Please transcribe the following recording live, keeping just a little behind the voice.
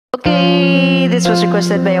Okay, this was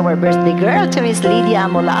requested by our birthday girl to Miss Lydia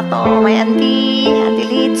Molato, my auntie, Auntie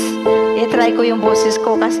Lids. I-try ko yung boses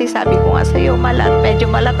ko kasi sabi ko nga sa'yo, medyo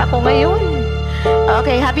malat ako ngayon.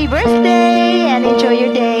 Okay, happy birthday and enjoy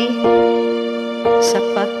your day. Sa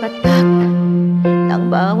pagpatak ng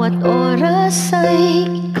bawat oras ay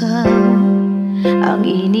ikaw ang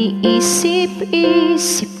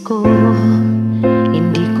iniisip-isip ko.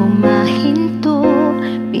 Hindi ko mahinto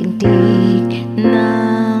pintig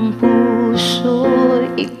ng puso.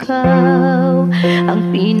 Ikaw ang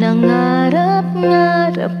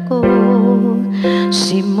pinangarap-ngarap ko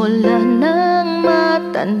simula nang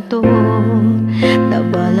matanto na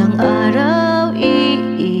balang araw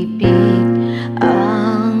iibig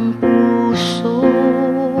ang puso.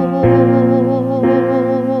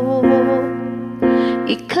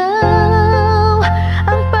 Ikaw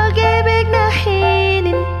ang pag-ibig na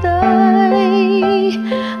hinintay,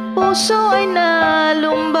 puso ay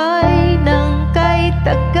nalumbay ng kay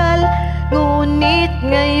tagal, ngunit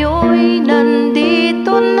ngayon'y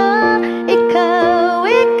nandito na. Ikaw,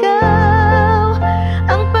 ikaw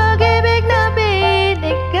ang pag-ibig na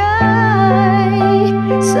binigay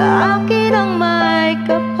sa akin ang may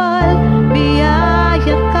kapal.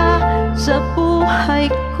 Biyaya ka sa buhay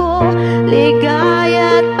ko,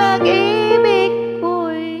 ligaya at pag-ibig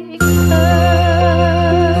ko'y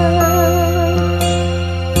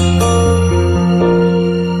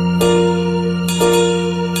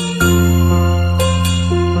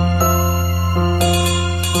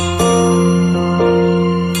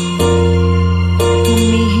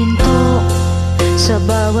sa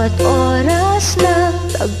bawat oras ng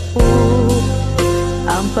tagpo,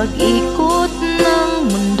 ang pag-ikot ng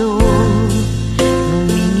mundo,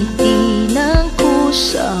 ngumingiti ng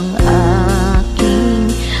kusang aking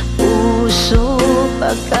puso.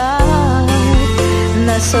 Pagkat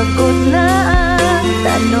nasagot na ang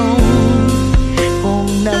tanong kung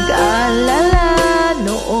nag-alala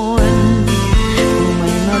noon, kung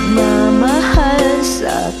may magmamahal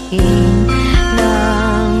sa akin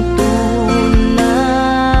ng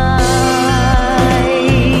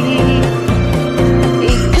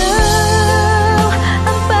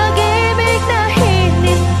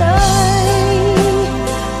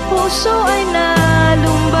puso ay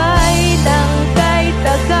nalumbay ng kay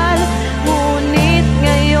tagal, ngunit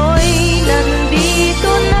ngayon'y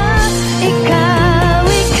nandito na. Ikaw,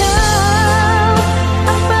 ikaw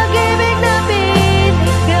ang pag-ibig na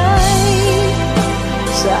binigay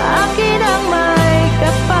sa akin ang may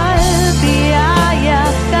kapal. Biyaya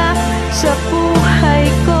ka sa buhay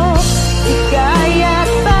ko, ligaya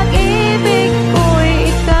at pag-ibig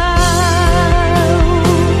ko'y ikaw.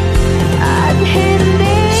 At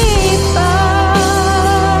hindi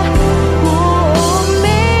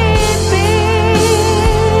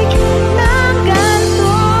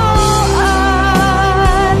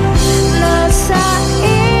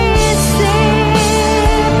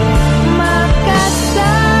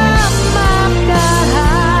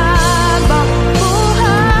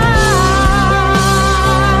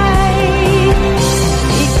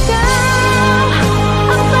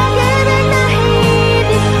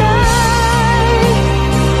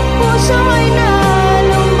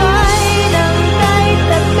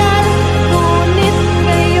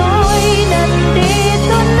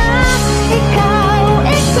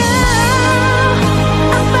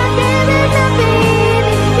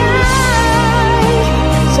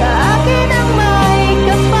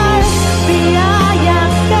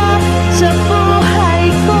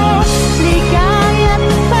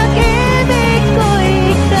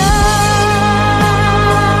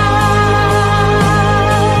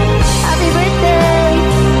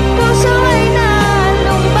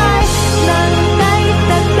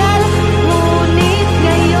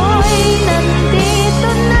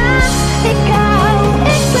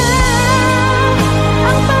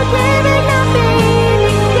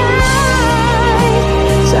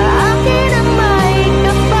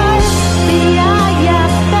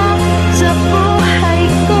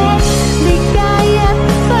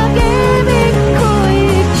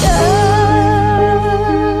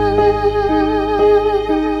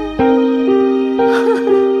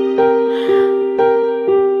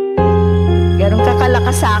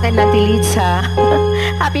sa akin, Auntie Lids, ha?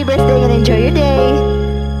 Happy birthday and enjoy your day.